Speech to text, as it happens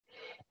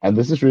And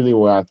this is really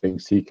where I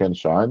think CKAN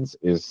shines,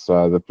 is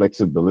the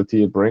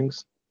flexibility it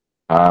brings.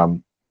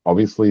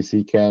 Obviously,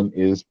 CKAN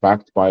is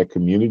backed by a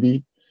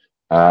community.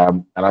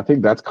 And I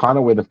think that's kind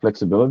of where the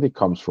flexibility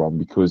comes from,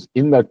 because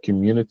in that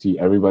community,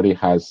 everybody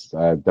has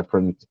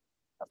different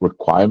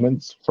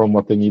requirements from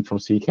what they need from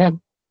CKAN,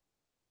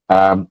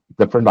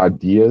 different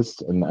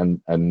ideas,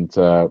 and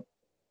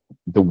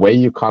the way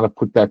you kind of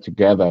put that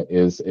together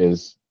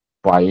is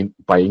by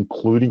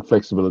including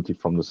flexibility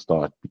from the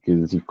start,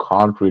 because you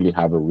can't really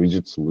have a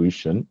rigid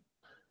solution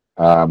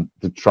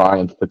to try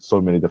and fit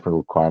so many different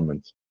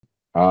requirements.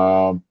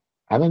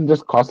 And then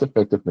just cost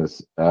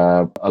effectiveness.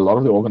 A lot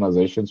of the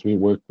organizations we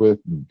work with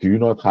do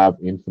not have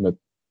infinite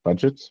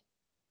budgets.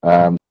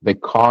 They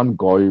can't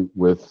go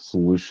with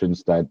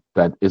solutions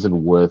that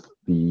isn't worth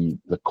the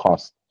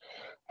cost.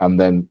 And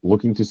then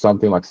looking to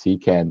something like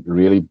CKAN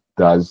really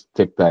does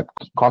tick that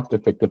cost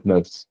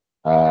effectiveness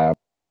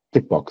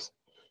tick box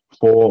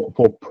for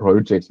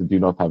projects that do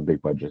not have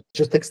big budgets.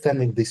 Just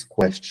extending this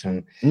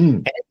question,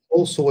 and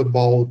also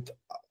about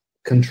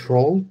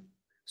control.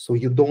 So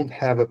you don't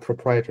have a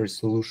proprietary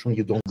solution.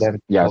 You don't have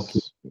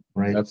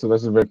right? That's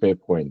a very fair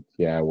point.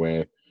 Yeah,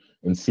 where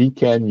in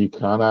CKAN you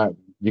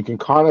can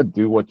kind of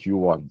do what you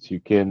want. You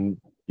can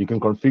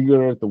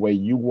configure it the way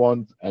you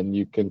want, and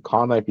you can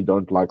kind of, if you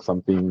don't like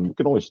something, you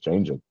can always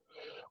change it.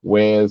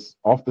 Whereas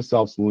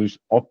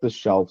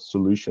off-the-shelf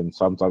solutions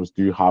sometimes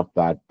do have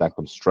that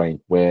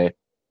constraint where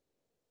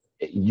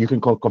you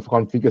can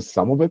configure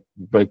some of it,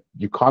 but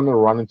you kind of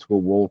run into a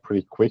wall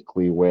pretty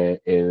quickly where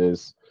it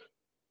is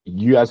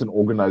you as an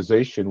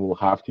organization will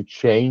have to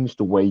change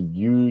the way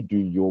you do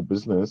your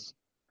business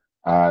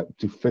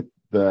to fit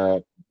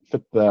the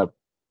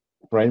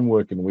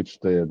framework in which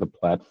the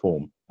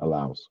platform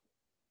allows.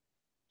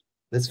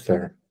 That's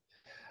fair.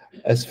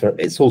 That's fair.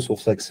 It's also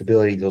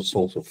flexibility. There's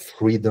also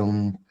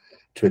freedom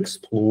to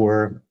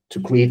explore,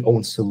 to create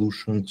own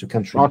solutions, to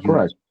contribute.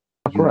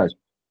 Correct.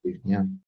 Yeah.